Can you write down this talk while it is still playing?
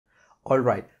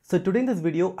Alright, so today in this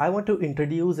video, I want to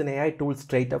introduce an AI tool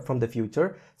straight up from the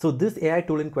future. So this AI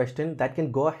tool in question that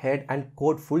can go ahead and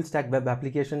code full stack web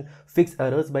application, fix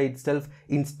errors by itself,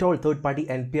 install third-party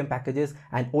NPM packages,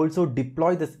 and also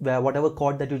deploy this whatever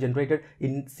code that you generated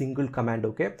in single command,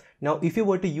 okay? Now, if you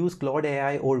were to use Claude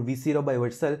AI or V0 by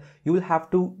yourself, you will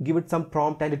have to give it some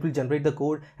prompt and it will generate the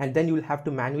code, and then you will have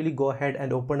to manually go ahead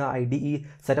and open a IDE,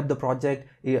 set up the project,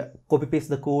 copy paste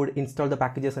the code, install the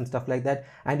packages and stuff like that.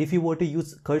 And if you were to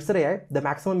use Cursor AI, the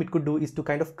maximum it could do is to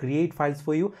kind of create files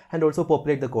for you and also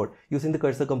populate the code using the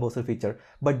Cursor Composer feature.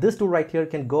 But this tool right here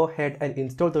can go ahead and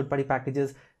install third-party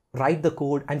packages, write the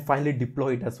code, and finally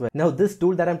deploy it as well. Now this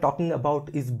tool that I'm talking about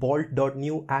is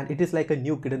Bolt.new, and it is like a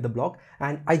new kid in the block,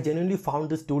 and I genuinely found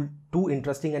this tool too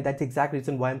interesting, and that's the exact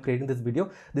reason why I'm creating this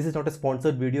video. This is not a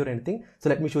sponsored video or anything, so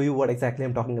let me show you what exactly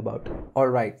I'm talking about.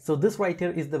 Alright, so this right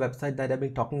here is the website that I've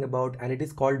been talking about, and it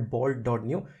is called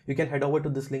Bolt.new. You can head over to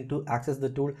this link to access the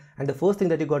tool, and the first thing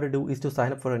that you got to do is to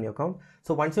sign up for a new account.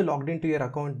 So once you're logged into your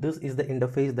account, this is the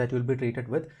interface that you'll be treated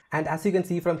with, and as you can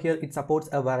see from here, it supports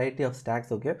a variety of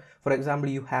stacks, okay? For example,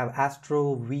 you have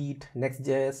Astro, Vite,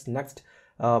 Next.js, Next,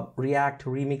 React,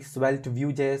 Remix, Svelte,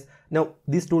 Vue.js. Now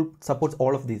this tool supports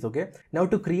all of these, okay? Now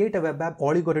to create a web app,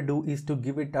 all you got to do is to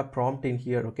give it a prompt in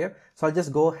here, okay? So I'll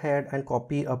just go ahead and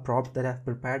copy a prompt that I've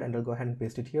prepared, and I'll go ahead and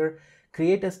paste it here.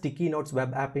 Create a sticky notes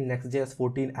web app in Next.js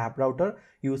 14 app router.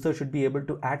 User should be able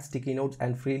to add sticky notes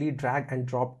and freely drag and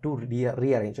drop to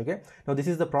rearrange, okay? Now this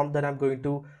is the prompt that I'm going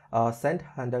to send,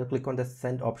 and I'll click on the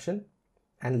send option,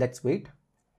 and let's wait.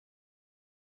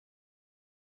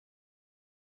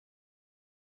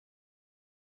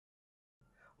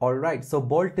 Alright, so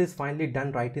Bolt is finally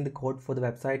done writing the code for the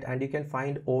website, and you can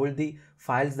find all the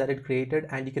files that it created,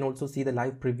 and you can also see the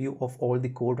live preview of all the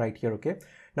code right here, okay?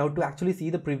 Now to actually see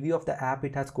the preview of the app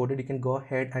it has coded, you can go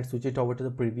ahead and switch it over to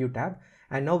the preview tab.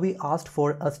 And now we asked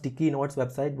for a sticky notes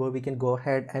website where we can go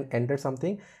ahead and enter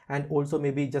something, and also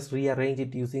maybe just rearrange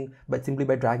it using simply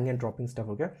by dragging and dropping stuff,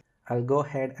 okay? I'll go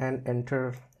ahead and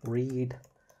enter read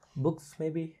books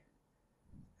maybe,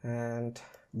 and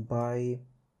buy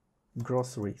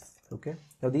groceries, okay?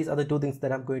 Now these are the two things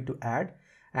that I'm going to add,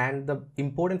 and the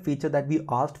important feature that we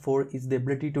asked for is the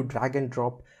ability to drag and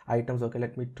drop items, okay?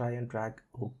 Let me try and drag.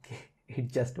 Okay,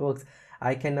 it just works.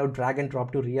 I can now drag and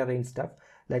drop to rearrange stuff.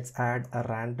 Let's add a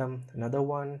random, another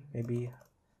one, maybe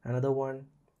another one,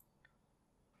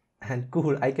 and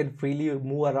cool, I can freely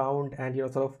move around and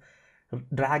sort of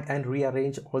drag and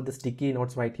rearrange all the sticky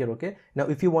notes right here, okay? Now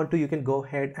if you want to, you can go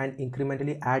ahead and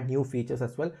incrementally add new features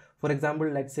as well. For example,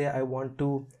 let's say I want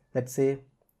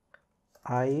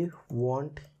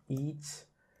each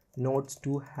notes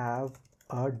to have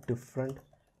a different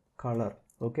color,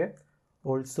 okay?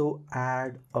 Also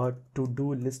add a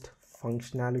to-do list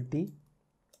functionality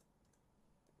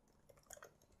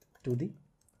to the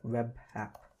web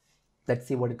app. Let's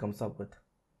see what it comes up with.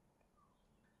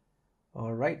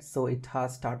 Alright, so it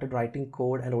has started writing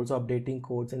code and also updating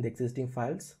codes in the existing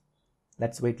files.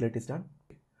 Let's wait till it is done.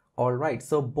 Alright,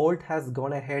 so Bolt has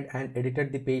gone ahead and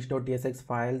edited the page.tsx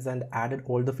files and added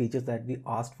all the features that we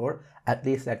asked for, at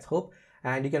least let's hope.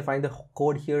 And you can find the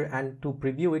code here, and to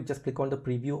preview it, just click on the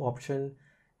preview option,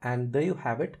 and there you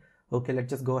have it. Okay, let's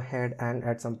just go ahead and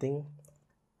add something.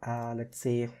 Let's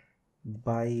say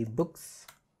buy books,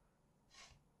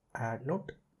 add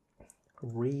note,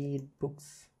 read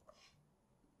books,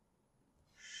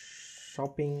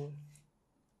 shopping.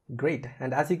 Great.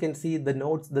 And as you can see,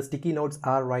 the sticky notes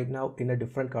are right now in a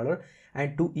different color,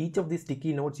 and to each of these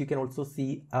sticky notes you can also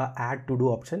see a add to do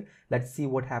option. Let's see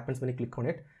what happens when you click on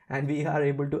it, and we are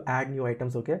able to add new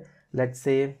items, okay? Let's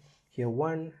say here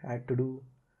 1, add to do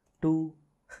 2,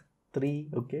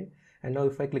 3, okay? And now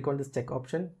if I click on this check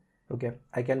option, okay,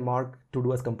 I can mark to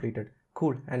do as completed.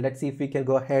 Cool. And let's see if we can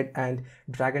go ahead and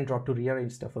drag and drop to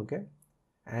rearrange stuff, okay?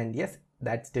 And yes,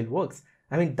 that still works.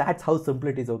 I mean, that's how simple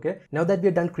it is, okay? Now that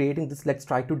we're done creating this, let's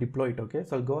try to deploy it, okay?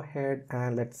 So I'll go ahead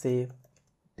and let's say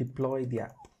deploy the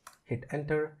app. Hit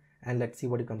enter, and let's see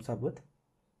what it comes up with.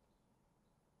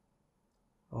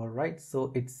 Alright,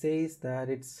 so it says that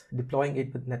it's deploying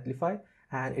it with Netlify,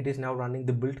 and it is now running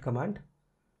the build command.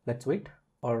 Let's wait.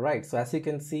 Alright, so as you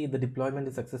can see, the deployment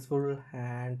is successful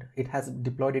and it has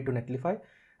deployed it to Netlify.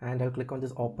 And I'll click on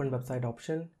this open website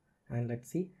option, and let's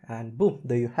see, and boom,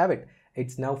 there you have it.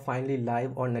 It's now finally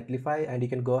live on Netlify, and you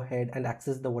can go ahead and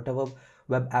access the whatever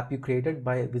web app you created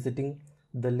by visiting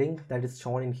the link that is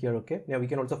shown in here, okay? Now we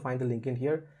can also find the link in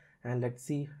here, and let's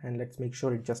see, and let's make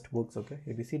sure it just works, okay?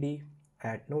 ABCD,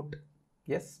 add note,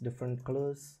 yes, different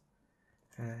colors,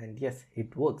 and yes,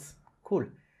 it works. Cool.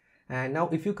 And now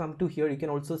if you come to here, you can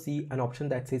also see an option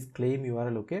that says claim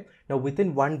URL. Okay, now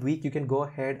within 1 week you can go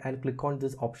ahead and click on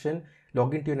this option,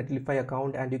 log into your Netlify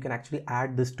account, and you can actually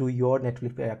add this to your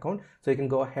Netlify account, so you can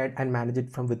go ahead and manage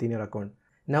it from within your account.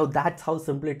 Now that's how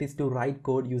simple it is to write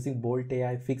code using Bolt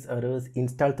AI, fix errors,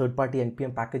 install third-party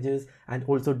NPM packages, and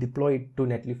also deploy it to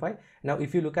Netlify. Now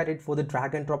if you look at it, for the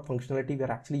drag and drop functionality, we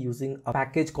are actually using a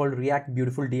package called React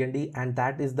Beautiful DND, and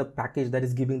that is the package that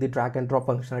is giving the drag and drop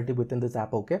functionality within this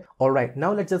app. Okay, alright,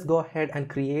 now let's just go ahead and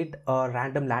create a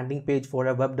random landing page for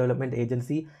a web development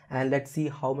agency, and let's see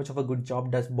how much of a good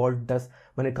job Bolt does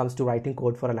when it comes to writing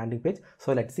code for a landing page.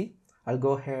 So let's see. I'll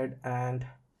go ahead and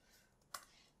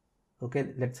okay,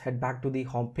 let's head back to the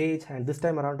home page, and this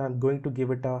time around I'm going to give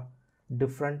it a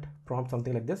different prompt,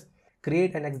 something like this.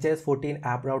 Create an Next.js 14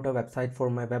 app router website for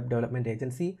my web development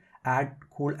agency, add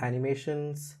cool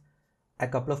animations, a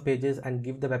couple of pages, and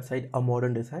give the website a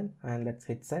modern design. And let's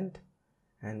hit send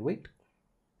and wait.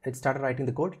 It started writing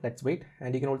the code. Let's wait.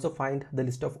 And you can also find the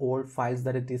list of all files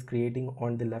that it is creating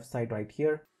on the left side right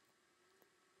here.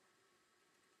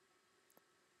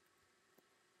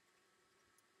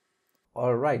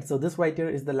 Alright, so this right here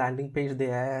is the landing page the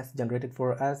AI has generated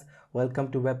for us. Welcome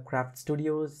to Webcraft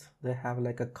Studios. They have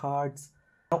like a cards.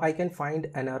 Now I can find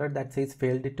an error that says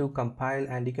failed to compile,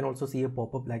 and you can also see a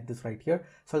pop-up like this right here.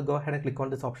 So I'll go ahead and click on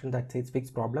this option that says fix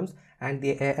problems, and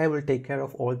the AI will take care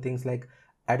of all things like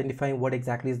identifying what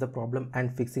exactly is the problem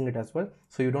and fixing it as well.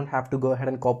 So you don't have to go ahead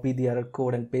and copy the error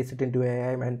code and paste it into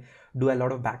AI and do a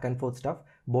lot of back and forth stuff.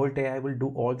 Bolt AI will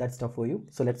do all that stuff for you.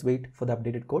 So let's wait for the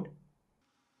updated code.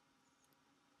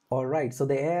 Alright, so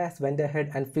the AI has went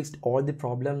ahead and fixed all the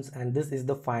problems, and this is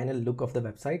the final look of the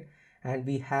website. And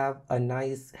we have a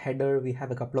nice header, we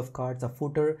have a couple of cards, a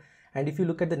footer, and if you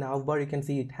look at the navbar, you can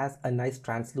see it has a nice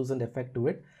translucent effect to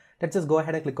it. Let's just go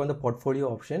ahead and click on the portfolio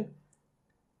option.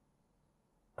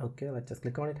 Okay, let's just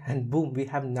click on it, and boom, we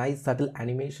have nice subtle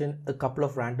animation, a couple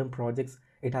of random projects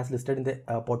it has listed in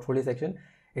the portfolio section.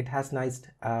 It has nice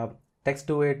text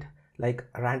to it, like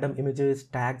random images,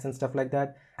 tags, and stuff like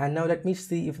that. And now let me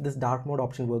see if this dark mode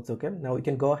option works. Okay, now you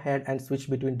can go ahead and switch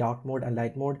between dark mode and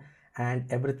light mode, and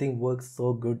everything works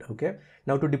so good. Okay,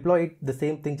 now to deploy it, the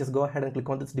same thing, just go ahead and click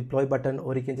on this deploy button,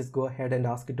 or you can just go ahead and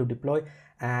ask it to deploy,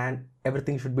 and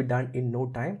everything should be done in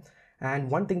no time. And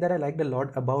one thing that I liked a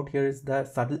lot about here is the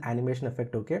subtle animation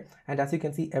effect. Okay, and as you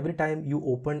can see, every time you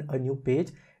open a new page,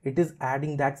 it is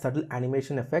adding that subtle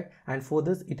animation effect, and for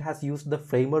this it has used the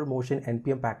Framer Motion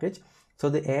NPM package. So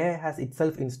the AI has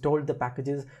itself installed the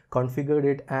packages, configured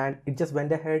it, and it just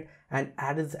went ahead and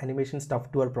added this animation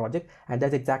stuff to our project, and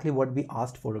that's exactly what we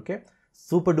asked for. Okay,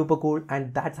 super duper cool.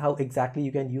 And that's how exactly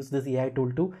you can use this AI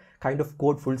tool to kind of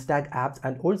code full stack apps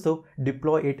and also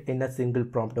deploy it in a single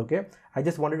prompt. Okay, I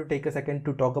just wanted to take a second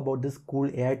to talk about this cool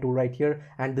AI tool right here,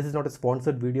 and this is not a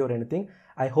sponsored video or anything.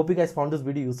 I hope you guys found this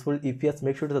video useful. If yes,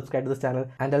 make sure to subscribe to this channel,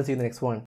 and I'll see you in the next one.